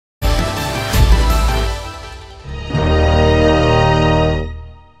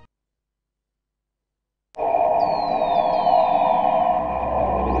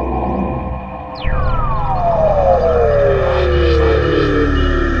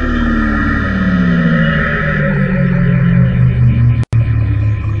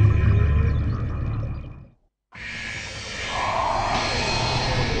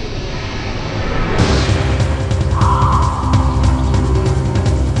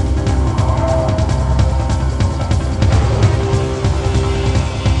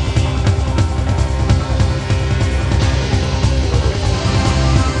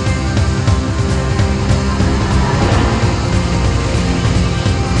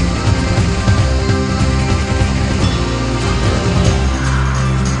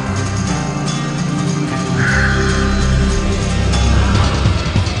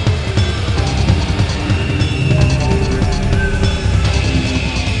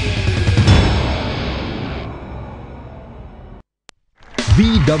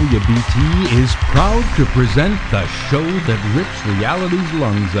VWBT is proud to present the show that rips reality's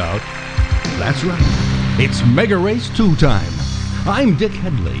lungs out. That's right, it's MegaRace 2 time. I'm Dick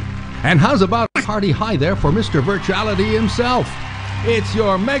Headley, and how's about a party high there for Mr. Virtuality himself? It's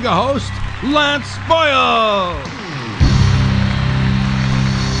your mega host, Lance Boyle!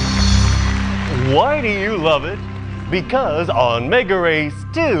 Why do you love it? Because on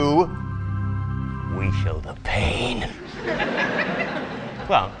MegaRace 2, we show the pain.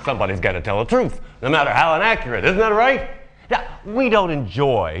 Well, somebody's got to tell the truth, no matter how inaccurate, isn't that right? Now, we don't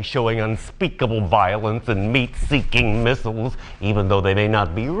enjoy showing unspeakable violence and meat-seeking missiles, even though they may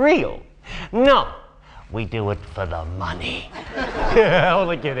not be real. No, we do it for the money.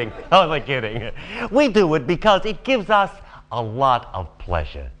 Only kidding, only kidding. We do it because it gives us a lot of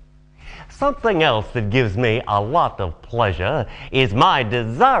pleasure. Something else that gives me a lot of pleasure is my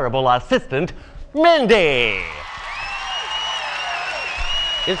desirable assistant, Mindy.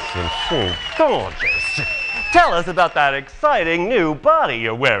 Isn't she gorgeous? Tell us about that exciting new body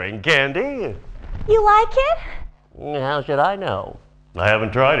you're wearing, Candy. You like it? How should I know? I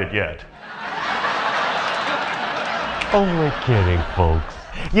haven't tried it yet. Only kidding, folks.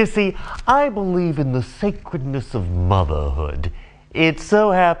 You see, I believe in the sacredness of motherhood. It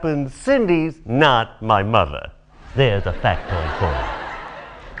so happens Cindy's not my mother. There's a factoid for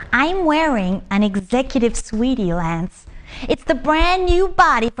you. I'm wearing an executive sweetie, Lance. It's the brand new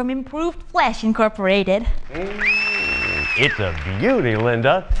body from Improved Flesh Incorporated. It's a beauty,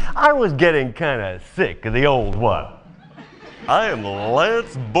 Linda. I was getting kind of sick of the old one. I am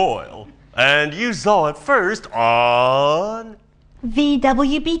Lance Boyle, and you saw it first on...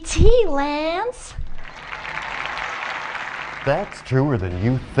 VWBT, Lance. That's truer than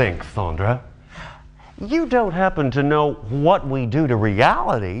you think, Sandra. You don't happen to know what we do to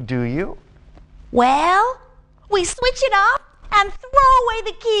reality, do you? Well, we switch it off and throw away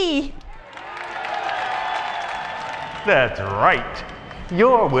the key. That's right.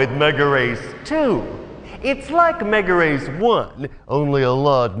 You're with MegaRace 2. It's like MegaRace 1, only a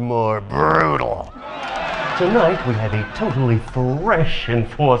lot more brutal. Tonight we have a totally fresh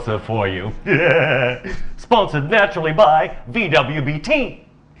enforcer for you. Sponsored naturally by VWBT.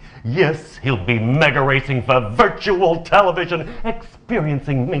 Yes, he'll be mega racing for virtual television,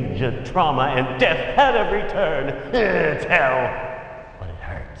 experiencing major trauma and death at every turn. It's hell, but it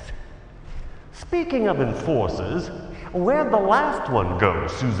hurts. Speaking of enforcers, where'd the last one go,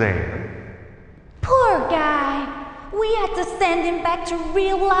 Suzanne? Poor guy. We had to send him back to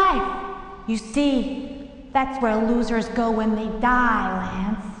real life. You see, that's where losers go when they die,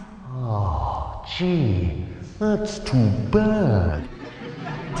 Lance. Oh, gee, that's too bad.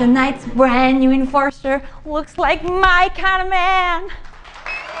 Tonight's brand new enforcer looks like my kind of man.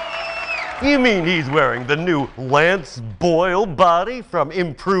 You mean he's wearing the new Lance Boyle body from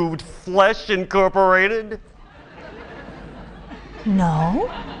Improved Flesh Incorporated?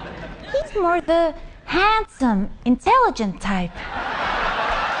 No, he's more the handsome, intelligent type.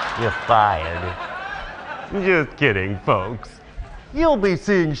 You're fired. Just kidding, folks. You'll be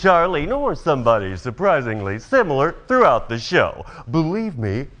seeing Charlene or somebody surprisingly similar throughout the show. Believe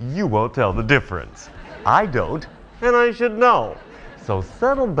me, you won't tell the difference. I don't, and I should know. So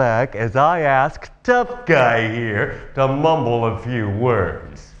settle back as I ask Tough Guy here to mumble a few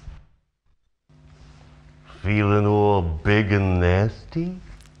words. Feeling all big and nasty,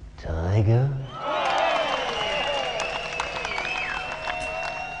 Tiger?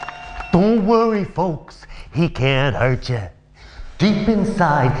 Don't worry, folks. He can't hurt you. Deep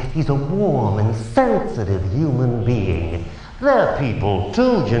inside, he's a warm and sensitive human being. They're people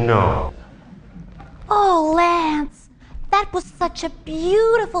too, you know. Oh, Lance, that was such a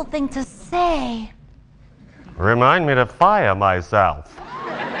beautiful thing to say. Remind me to fire myself.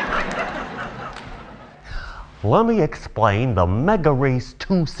 Let me explain the MegaRace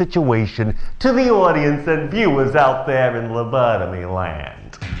 2 situation to the audience and viewers out there in lobotomy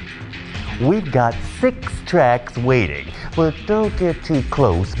land. We've got 6 tracks waiting, but don't get too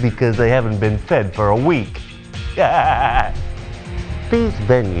close because they haven't been fed for a week. These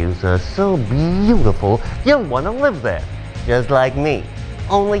venues are so beautiful, you'll want to live there, just like me.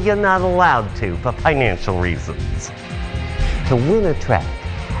 Only you're not allowed to for financial reasons. To win a track,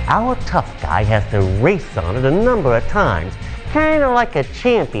 our tough guy has to race on it a number of times, kind of like a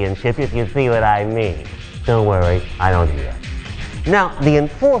championship if you see what I mean. Don't worry, I don't either. Now, the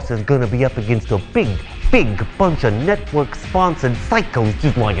enforcer's gonna be up against a big bunch of network-sponsored psychos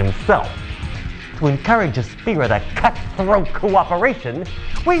just like himself. To encourage a spirit of cutthroat cooperation,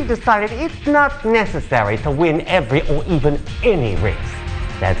 we've decided it's not necessary to win every or even any race.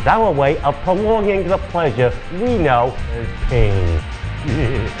 That's our way of prolonging the pleasure we know as pain.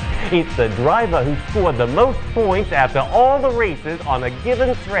 It's the driver who scored the most points after all the races on a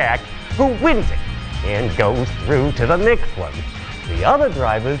given track who wins it and goes through to the next one. The other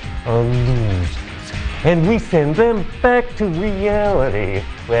drivers are losers, and we send them back to reality,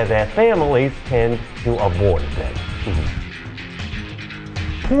 where their families tend to avoid them.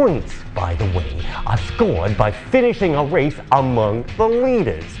 Points, by the way, are scored by finishing a race among the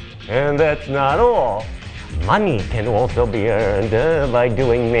leaders. And that's not all. Money can also be earned by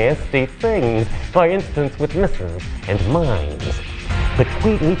doing nasty things, for instance with missiles and mines.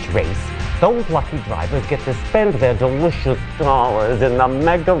 Between each race, those lucky drivers get to spend their delicious dollars in the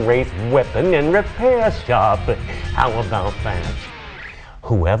MegaRace weapon and repair shop. How about that?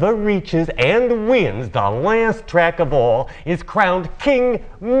 Whoever reaches and wins the last track of all is crowned King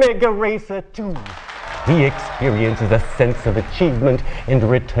MegaRacer 2. He experiences a sense of achievement and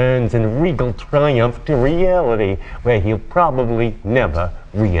returns in regal triumph to reality, where he'll probably never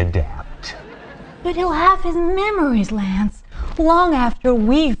readapt. But he'll have his memories, Lance, long after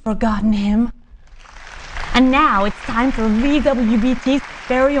we've forgotten him. And now it's time for VWBT's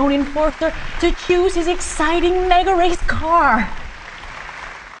very own enforcer to choose his exciting MegaRace car.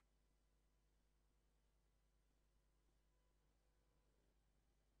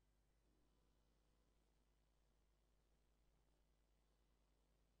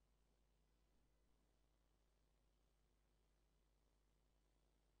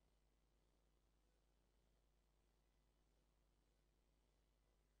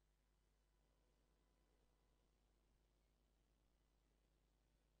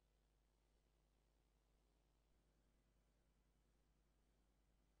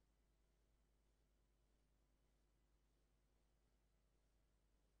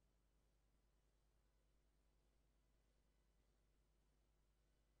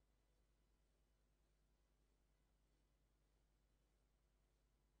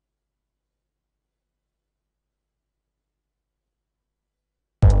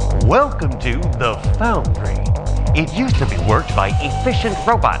 Welcome to the Foundry. It used to be worked by efficient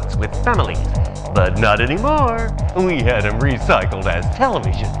robots with families, but not anymore. We had them recycled as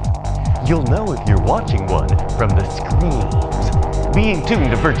television. You'll know if you're watching one from the screens. Being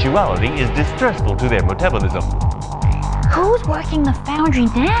tuned to virtuality is distressful to their metabolism. Who's working the foundry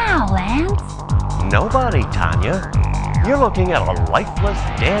now, Lance? Nobody, Tanya. You're looking at a lifeless,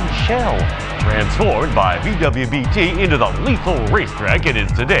 dead shell, transformed by VWBT into the lethal racetrack it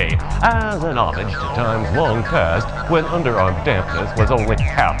is today, as an homage to times long past when underarm dampness was only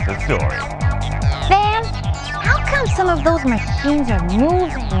half the story. Van, how come some of those machines are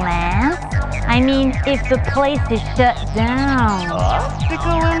moving, Lance? I mean, if the place is shut down.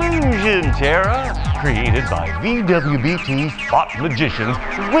 Optical illusion, Tara, created by VWBT's thought magicians,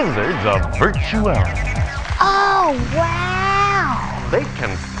 wizards of virtuality. Oh, wow! They can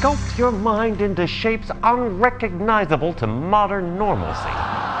sculpt your mind into shapes unrecognizable to modern normalcy.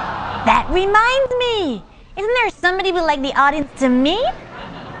 That reminds me! Isn't there somebody we'd like the audience to meet?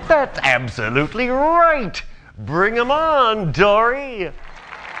 That's absolutely right! Bring 'em on, Dory!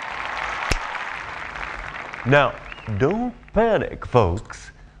 Now, don't panic, folks.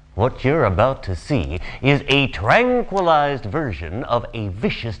 What you're about to see is a tranquilized version of a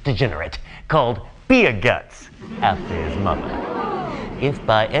vicious degenerate called Beer Guts, after his mother. If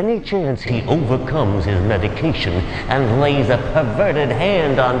by any chance he overcomes his medication and lays a perverted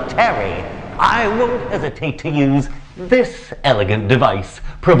hand on Terry, I won't hesitate to use this elegant device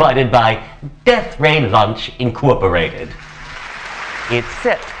provided by Death Ray Lunch Incorporated. It's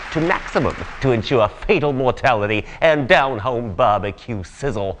set to maximum to ensure fatal mortality and down-home barbecue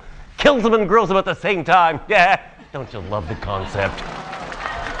sizzle. Kills them and grills them at the same time. Yeah, don't you love the concept?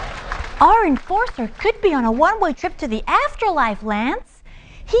 Our enforcer could be on a one-way trip to the afterlife, Lance.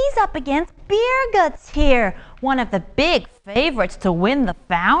 He's up against Beer Guts here, one of the big favorites to win the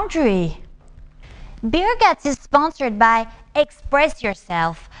foundry. Beer Guts is sponsored by Express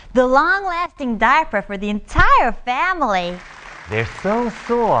Yourself, the long-lasting diaper for the entire family. They're so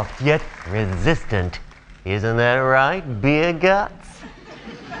soft, yet resistant. Isn't that right, Beer Guts?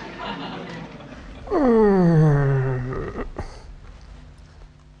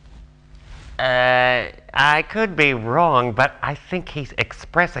 I could be wrong, but I think he's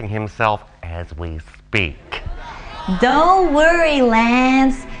expressing himself as we speak. Don't worry,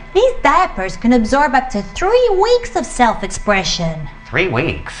 Lance. These diapers can absorb up to 3 weeks of self-expression. 3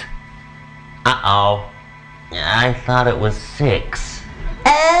 weeks? Uh-oh. I thought it was 6.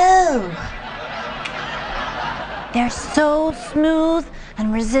 Oh! They're so smooth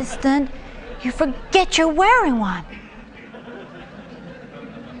and resistant, you forget you're wearing one.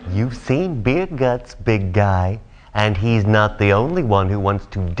 You've seen Beer Guts, big guy. And he's not the only one who wants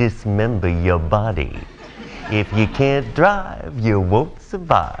to dismember your body. If you can't drive, you won't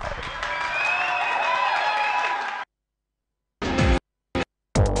survive.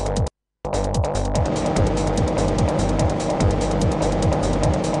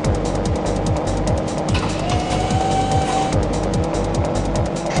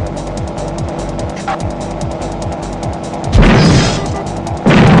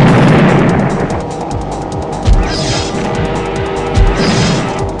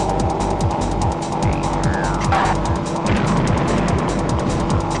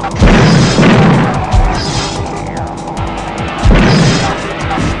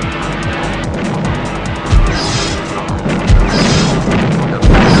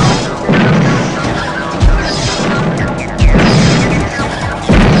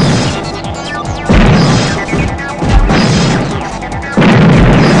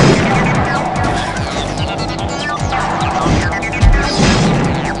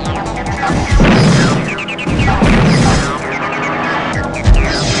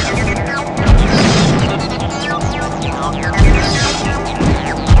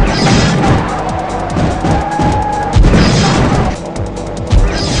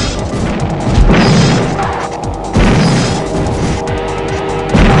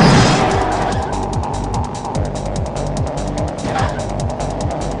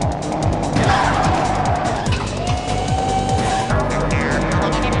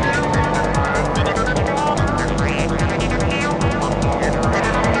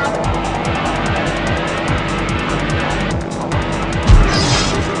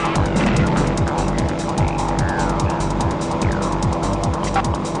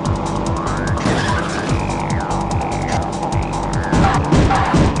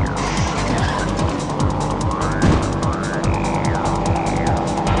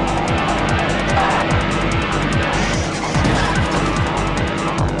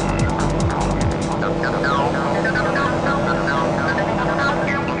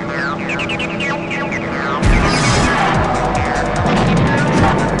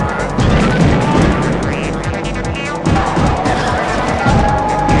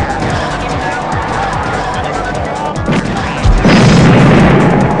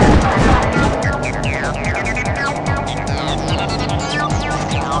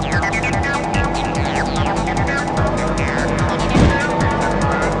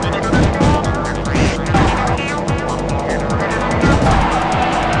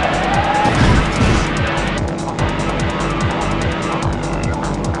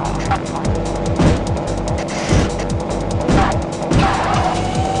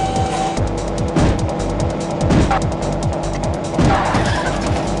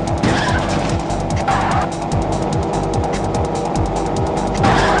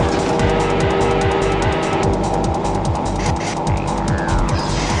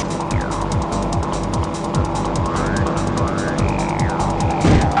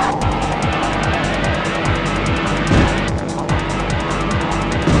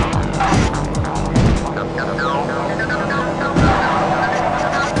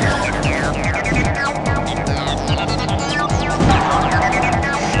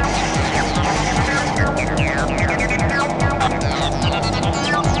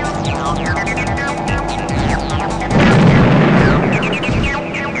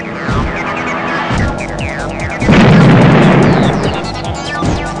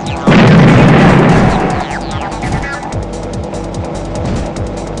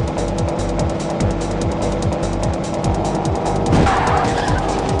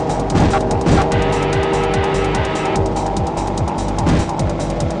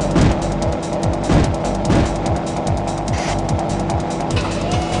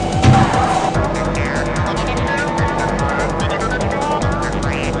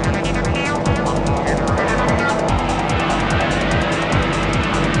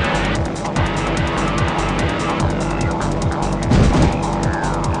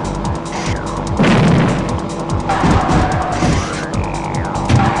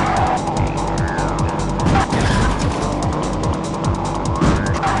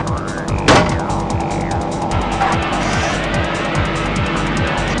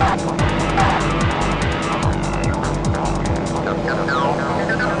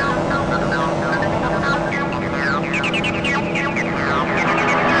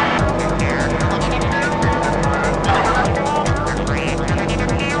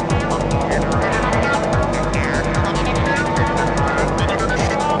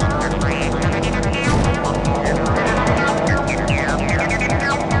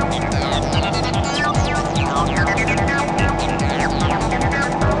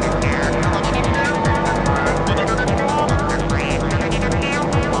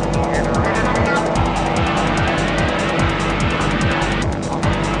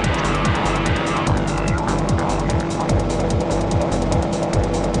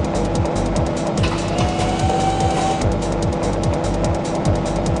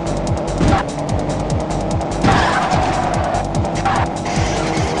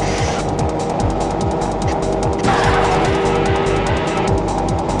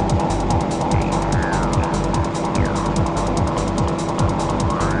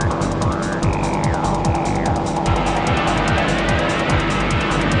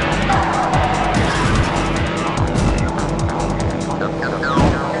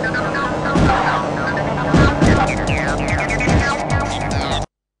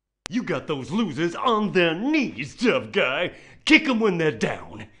 got those losers on their knees, tough guy. Kick them when they're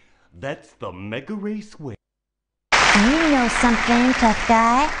down. That's the MegaRace way. You know something, tough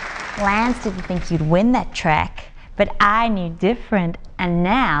guy? Lance didn't think you'd win that track, but I knew different, and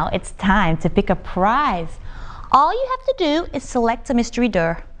now it's time to pick a prize. All you have to do is select a mystery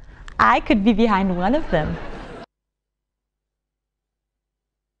door. I could be behind one of them.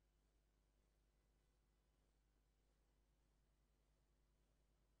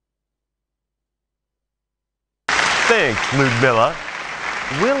 Thanks, Ludmilla.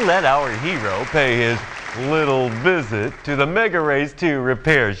 We'll let our hero pay his little visit to the MegaRace 2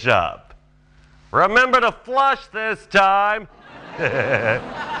 repair shop. Remember to flush this time.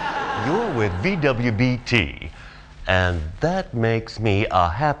 You're with VWBT, and that makes me a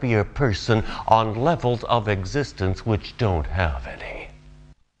happier person on levels of existence which don't have any.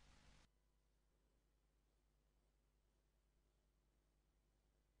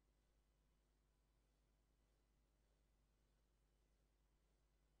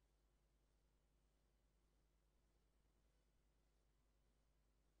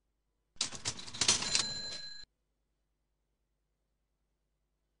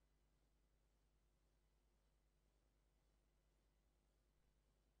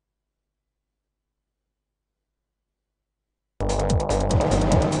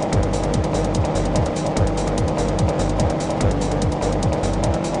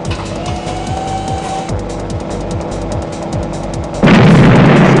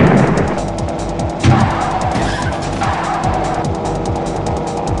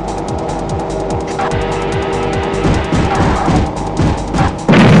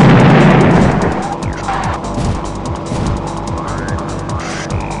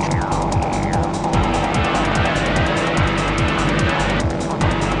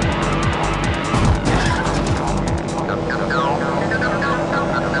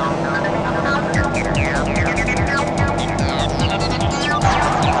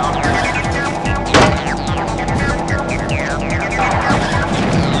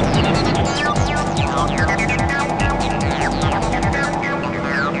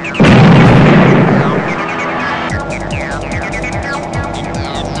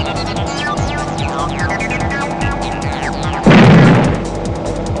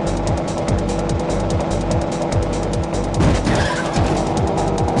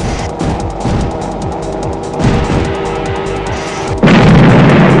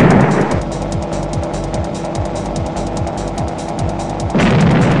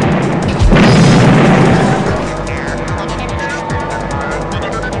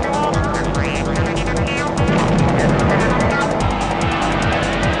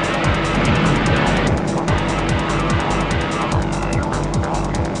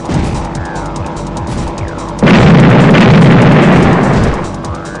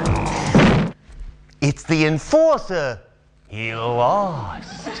 The enforcer, he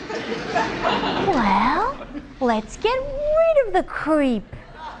lost. Well, let's get rid of the creep.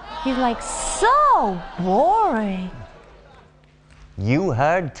 He's like so boring. You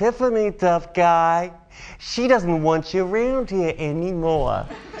heard Tiffany, tough guy. She doesn't want you around here anymore.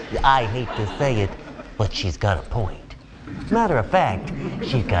 I hate to say it, but she's got a point. Matter of fact,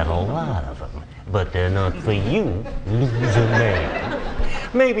 she's got a lot of them, but they're not for you, loser man.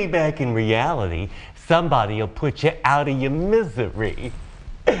 Maybe back in reality, somebody will put you out of your misery.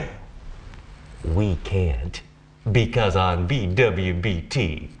 We can't, because on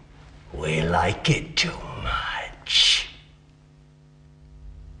VWBT, we like it too much.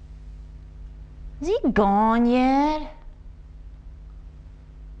 Is he gone yet?